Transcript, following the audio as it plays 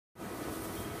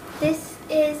This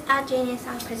is our Genius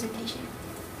Hour presentation.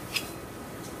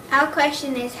 Our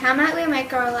question is, how might we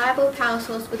make a reliable power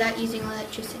source without using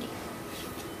electricity?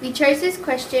 We chose this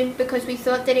question because we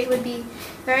thought that it would be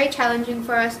very challenging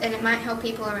for us and it might help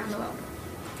people around the world.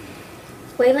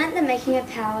 We learnt that making a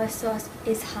power source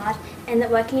is hard and that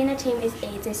working in a team is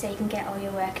easy so you can get all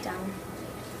your work done.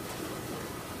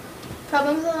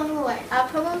 Problems along the way. Our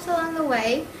problems along the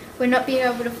way were not being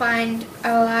able to find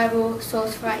a reliable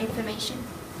source for our information.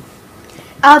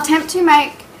 Our attempt to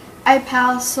make a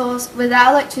power source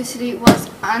without electricity was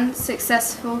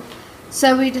unsuccessful,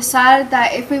 so we decided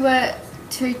that if we were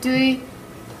to do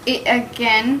it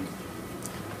again,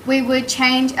 we would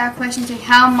change our question to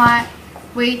how might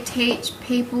we teach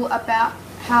people about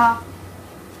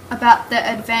the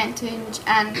advantage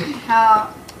and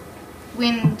how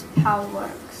wind power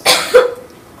works.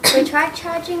 We tried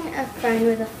charging a phone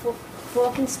with a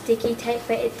fork and sticky tape,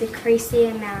 but it decreased the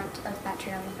amount of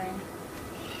battery on the phone.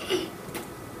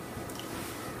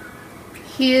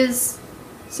 Here's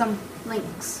some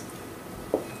links.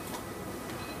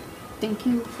 Thank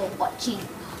you for watching.